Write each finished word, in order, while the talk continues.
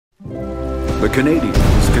The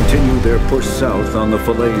Canadians continue their push south on the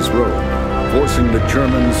Falaise Road, forcing the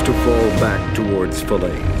Germans to fall back towards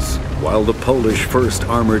Falaise, while the Polish 1st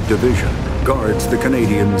Armored Division guards the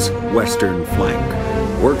Canadians' western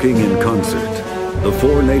flank. Working in concert, the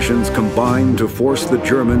four nations combine to force the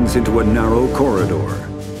Germans into a narrow corridor,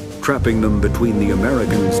 trapping them between the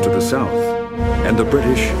Americans to the south and the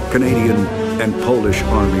British, Canadian, and Polish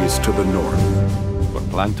armies to the north. For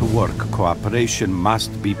plan to work, cooperation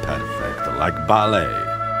must be perfect, like ballet.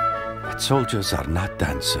 But soldiers are not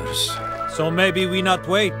dancers. So maybe we not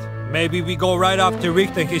wait. Maybe we go right after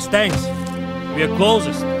Richter and his tanks. We are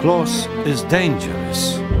closest. Close is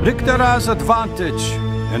dangerous. Richter has advantage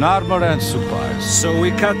in armor and supplies. So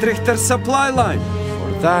we cut Richter's supply line.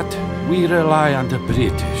 For that, we rely on the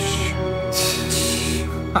British.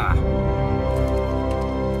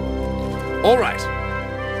 All right.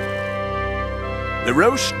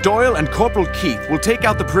 LaRoche, Doyle, and Corporal Keith will take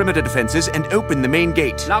out the perimeter defenses and open the main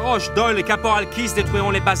gate. LaRoche, Doyle et Caporal Keith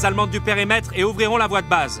détruiront les bases allemandes du périmètre et ouvriront la voie de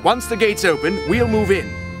base. Once the gate's open, we'll move in.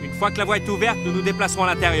 Une fois que la voie est ouverte, nous nous déplacerons à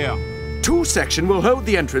l'intérieur. Two sections will hold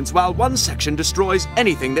the entrance while one section destroys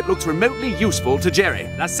anything that looks remotely useful to Jerry.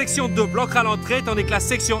 La section 2 bloquera l'entrée tandis que la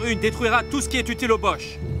section 1 détruira tout ce qui est utile aux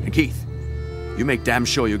Boches. And Keith, you make damn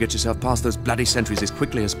sure you get yourself past those bloody sentries as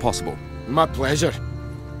quickly as possible. My pleasure.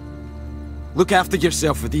 Look after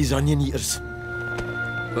yourself with these onion eaters.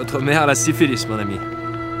 Votre mère a la syphilis, mon ami.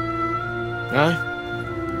 Aye.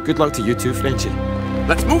 Good luck to you too, Frenchie.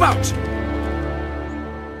 Let's move out!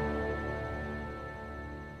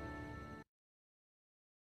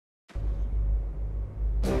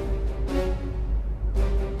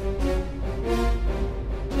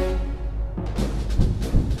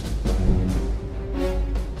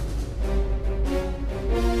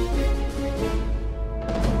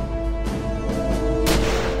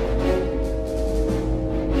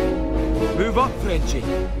 Move up, Frenchie.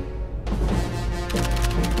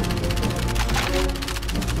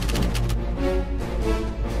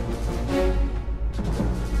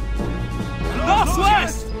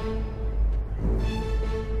 Northwest!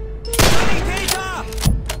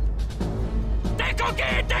 Deckung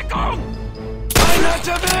geht! Deckung! Einer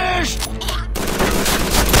erwischt!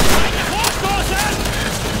 Vorstoßen!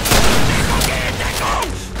 Deckung geht! Deckung!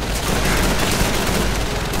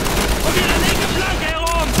 Und ihre linke Flanke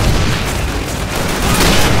herum!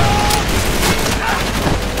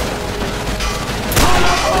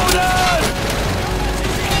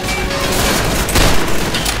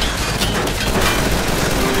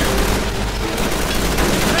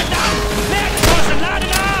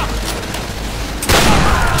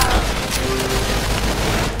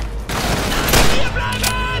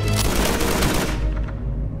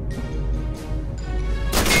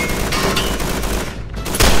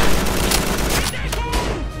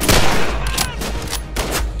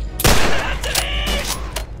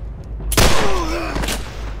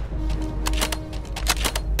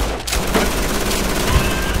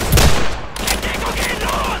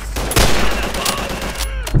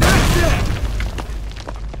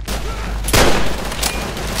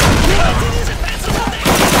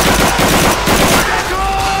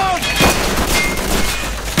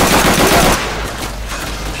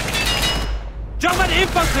 German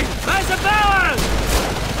Infantry! Weiße Bauern!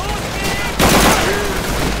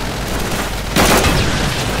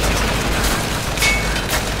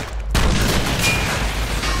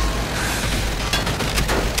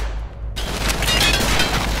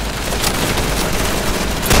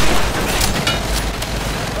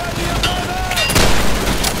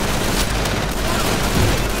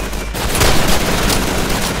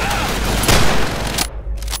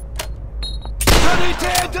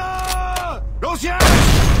 Los jetzt!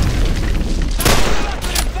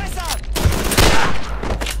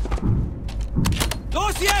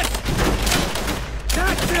 Los jetzt!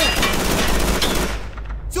 Taxe!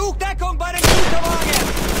 Zugdeckung bei den Güterwagen!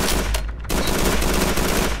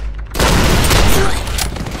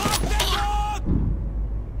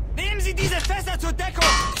 Nehmen Sie diese Fässer zur Deckung!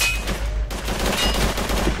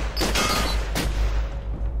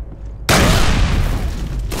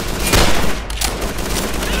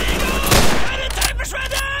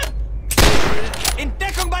 In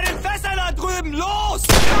Deckung bei den Fässern da drüben! Los!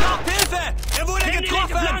 Braucht Hilfe! Er wurde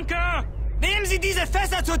getroffen! Nehmen Sie diese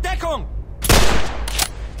Fässer zur Deckung!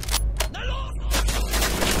 Na los!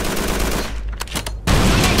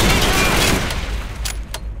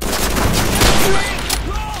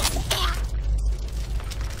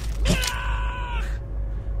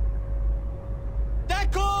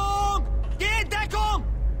 Deckung! Geht Deckung!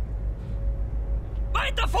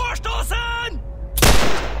 Weiter vorstoßen!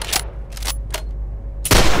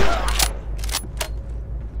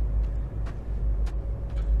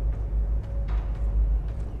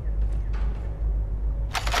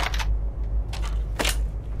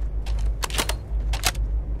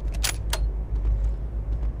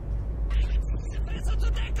 Zur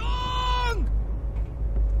Deckung!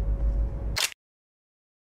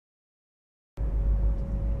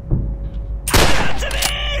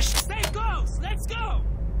 Stay close! Let's go!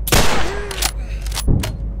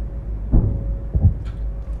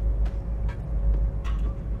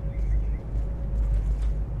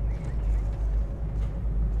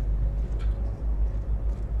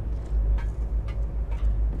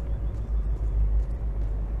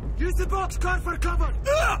 Diese Box kann vercovern!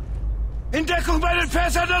 In Deckung bei den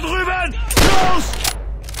Fässern da drüben! Los!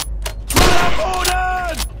 Voll am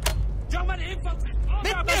Boden! Schau mal, Infanterie!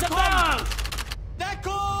 Mit mir kommen!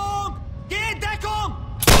 Deckung! Geh in Deckung!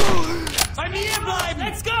 Bei mir bleiben!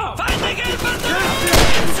 Let's go! Feindliche Infanterie!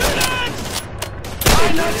 Im Süden!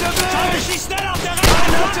 Einer zu mich! Schau dich schnell auf der rechten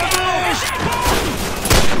Einer zu mich!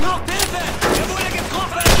 Noch Hilfe! Er wurde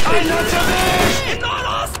getroffen! Einer zu mich! Im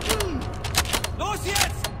Nordosten! Los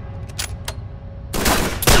jetzt!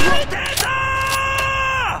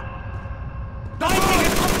 Feindliche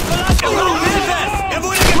Truppen verlassen! Hilfe! Er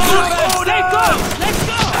wurde getroffen! Stay close! Let's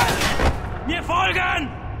go! Mir folgen!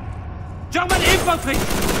 German Infanterie!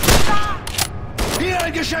 Hier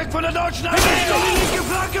ein Geschenk von der deutschen Armee! Die linke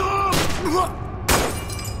Flankerung!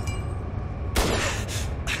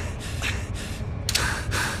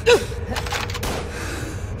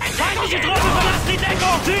 Feindliche Truppen verlassen die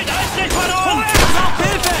Deckung! Südöstlich von uns! Braucht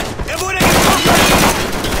Hilfe! Er wurde getroffen!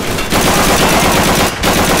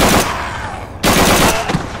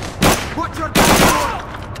 Watch your back!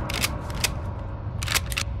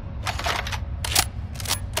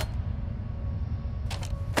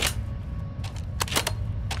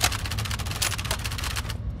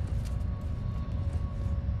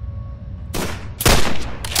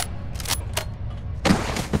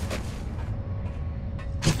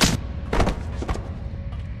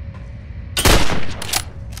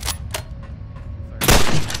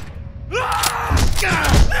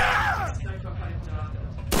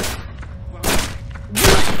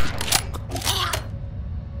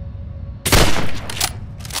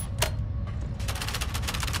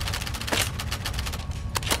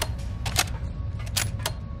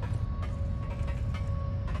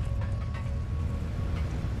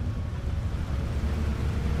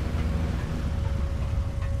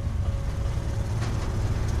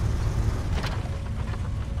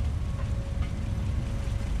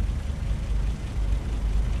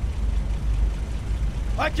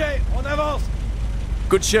 Ok, on avance!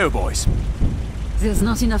 Good show, boys. There's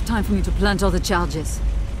not enough time for me to plant all the charges.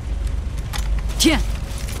 Tiens!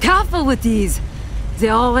 Careful with these!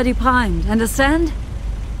 They're already primed. Understand?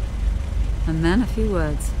 A man, a few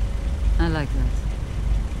words. I like that.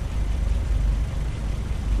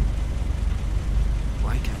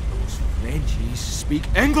 Why can't those Frenchies speak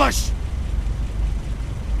English?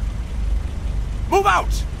 Move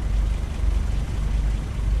out!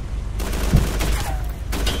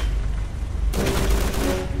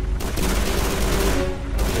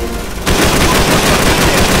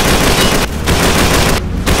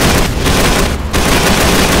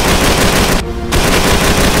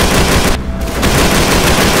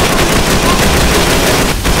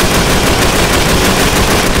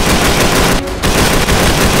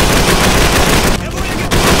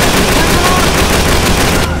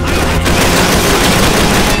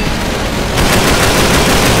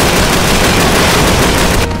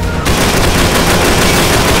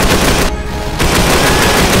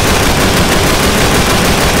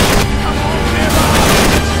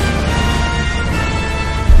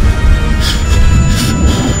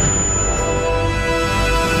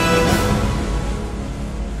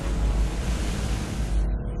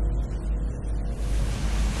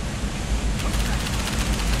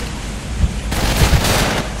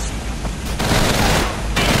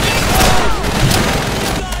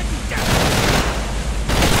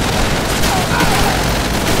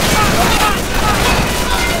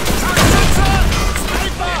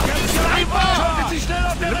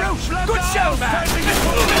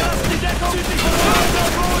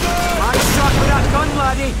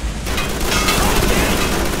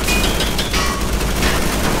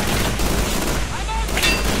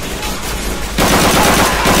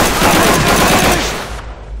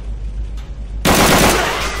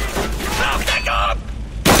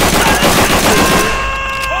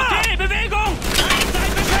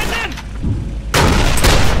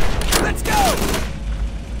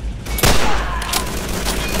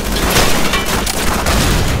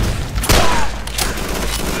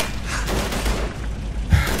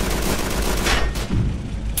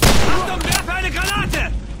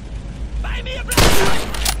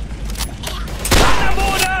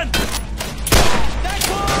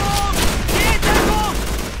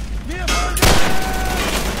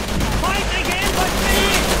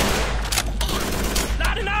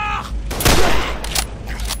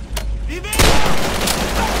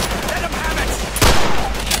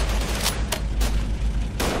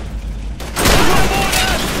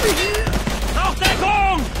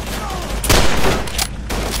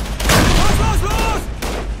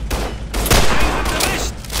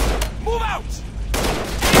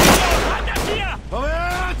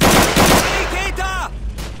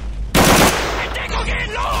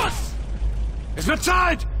 Es wird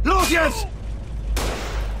Zeit! Los jetzt!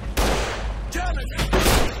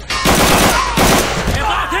 Er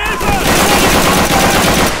braucht Hilfe!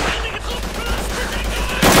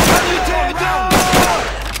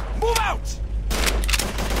 Move out!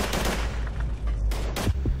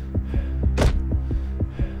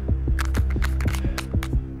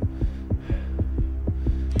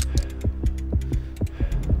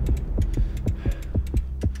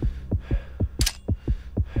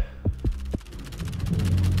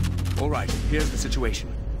 All right, here's the situation.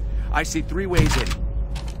 I see 3 ways in.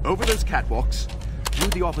 Over those catwalks, through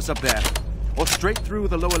the office up there, or straight through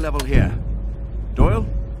the lower level here. Doyle,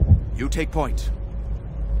 you take point.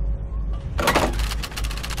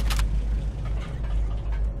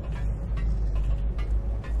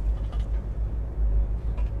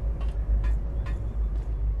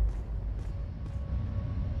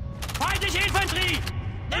 Feindliche Infanterie!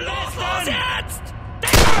 Los jetzt!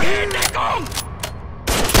 Deckung! Deckung!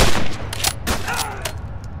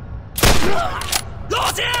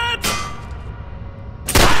 Los jetzt!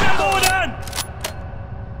 Am Boden!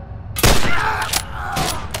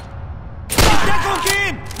 In Deckung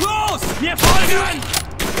gehen! Los! Wir folgen!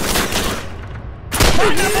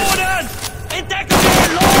 Am Boden! In Deckung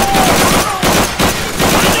gehen! Los!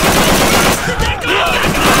 In Deckung!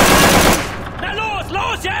 Na los!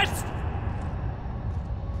 Los jetzt!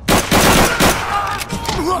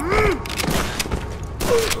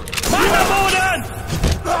 Mann am Boden!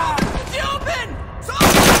 Sie oben!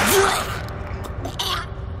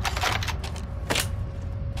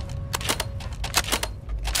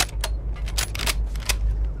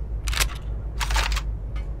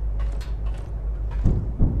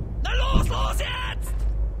 Na los, los jetzt!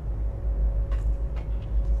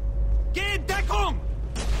 Geh in Deckung!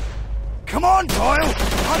 Come on, Doyle!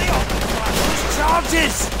 Hurry up! Those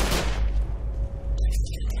charges!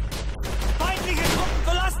 Feindliche Truppen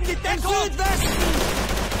verlassen die Deckung! Im Südwesten!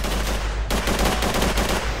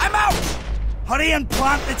 I'm out! Hurry and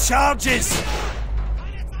plant the charges!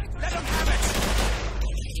 Let them have it!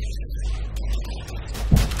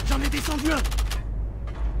 J'en ai descendu un!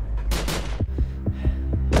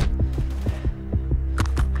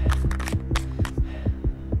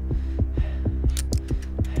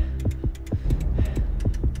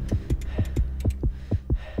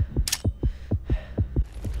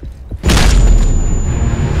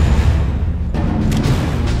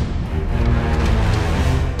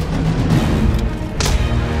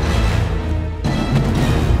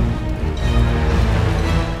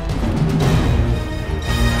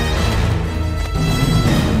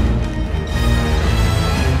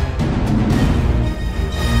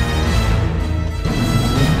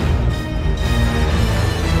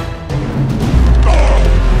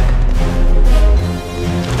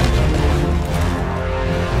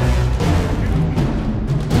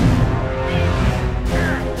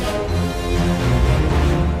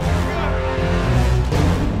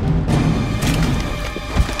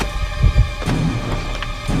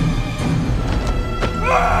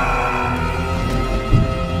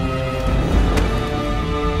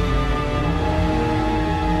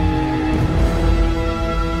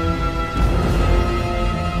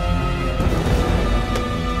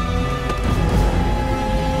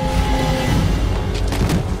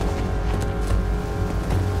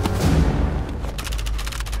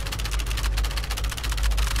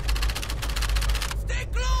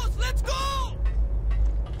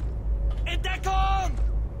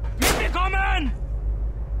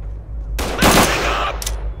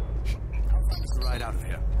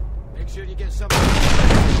 sure you get some.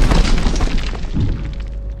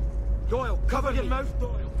 Doyle, cover your mouth,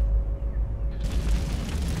 Doyle.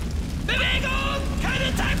 Bewegung!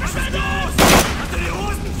 Keine Zeitverschwendung! Hast du die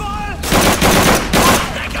Hosen voll?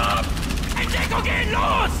 Deckung! In Deckung gehen!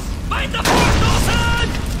 Los! Weiter vorstoßen!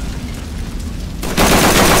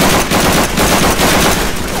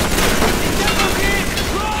 In Deckung gehen!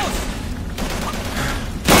 Los!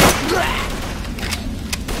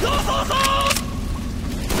 Los, los, los!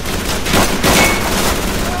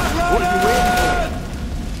 What are you waiting for?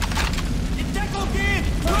 In Deckung gehen!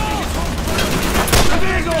 Los!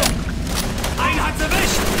 Bewegung! Einen hat's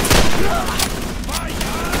erwischt!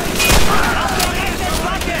 Auf der rechten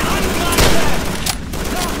Flanke! Angreifen!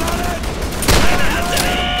 Nachladen! Einen hat's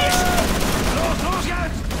erwischt! Los, los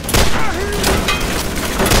jetzt!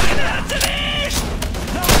 Einen hat's erwischt!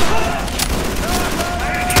 Nachladen!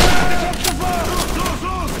 Nachladen! Sofort! Los, los,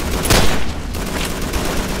 los!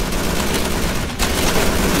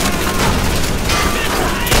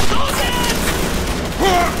 Mit los jetzt!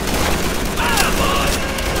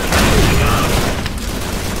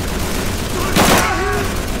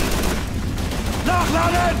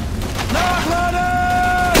 Nachladen!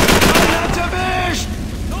 Nachladen! Einer erwischt!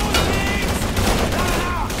 Los geht's!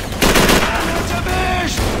 Einer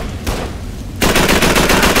erwischt!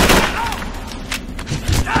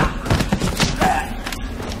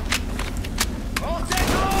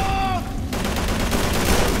 Aufdeckung!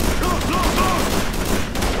 Los, los, los!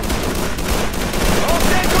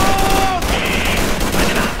 Aufdeckung!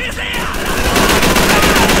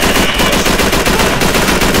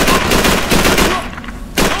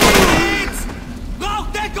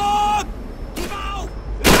 Braucht Deckung! Gib auf!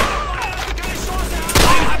 Keine Chance!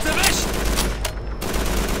 Einen hat's erwischt!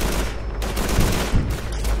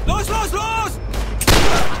 Los, los, los!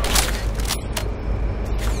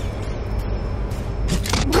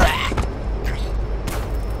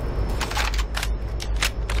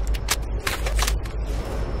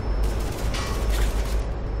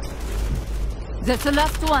 That's the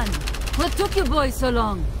last one. What took you boys so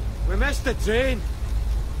long? We missed the train.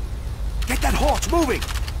 Get that horse moving!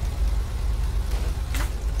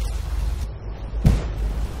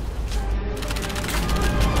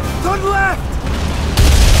 Turn left!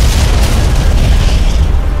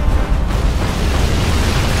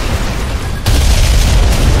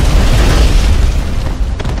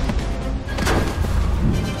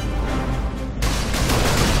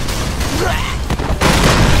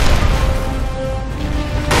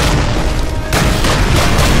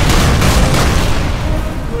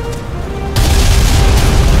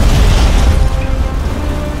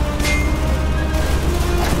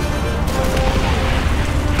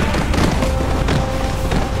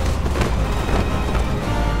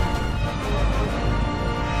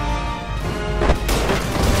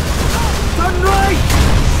 Turn right!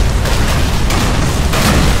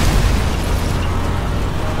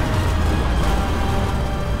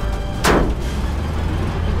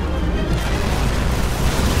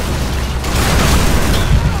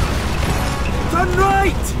 Turn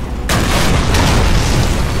right!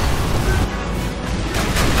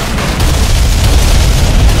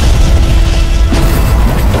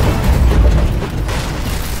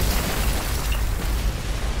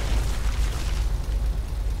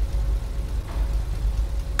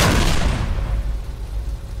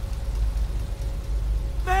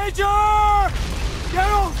 Major!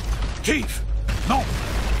 Gerald! Chief! Non!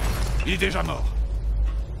 Il est déjà mort.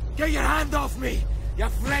 Get your hand off me, you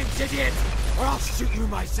French idiot, or I'll shoot you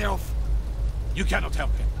myself. You cannot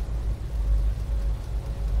help him.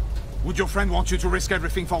 Would your friend want you to risk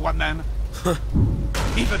everything for one man?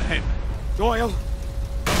 Even him. Doyle,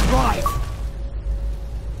 drive!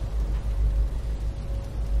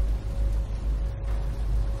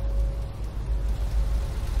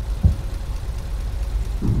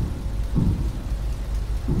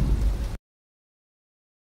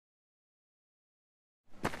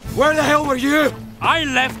 Where the hell were you? I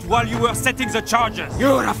left while you were setting the charges.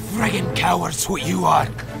 You're a friggin' coward's what you are.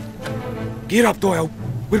 Gear up, Doyle.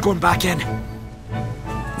 We're going back in.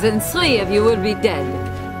 Then 3 of you will be dead.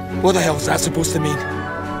 What the hell's that supposed to mean?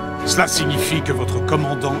 Cela signifie que votre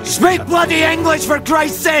commandant est... Speak bloody English, for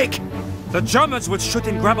Christ's sake! The Germans would shoot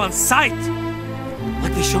and grab on sight.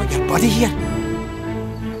 Like they shot your buddy here?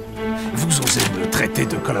 Vous osez me traiter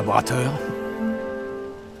de collaborateur?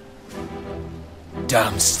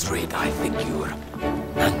 Damn straight, I think you're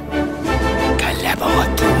un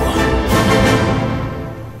collaborateur.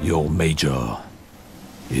 Your major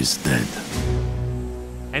is dead.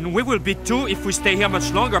 And we will be too if we stay here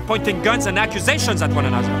much longer pointing guns and accusations at one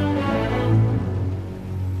another.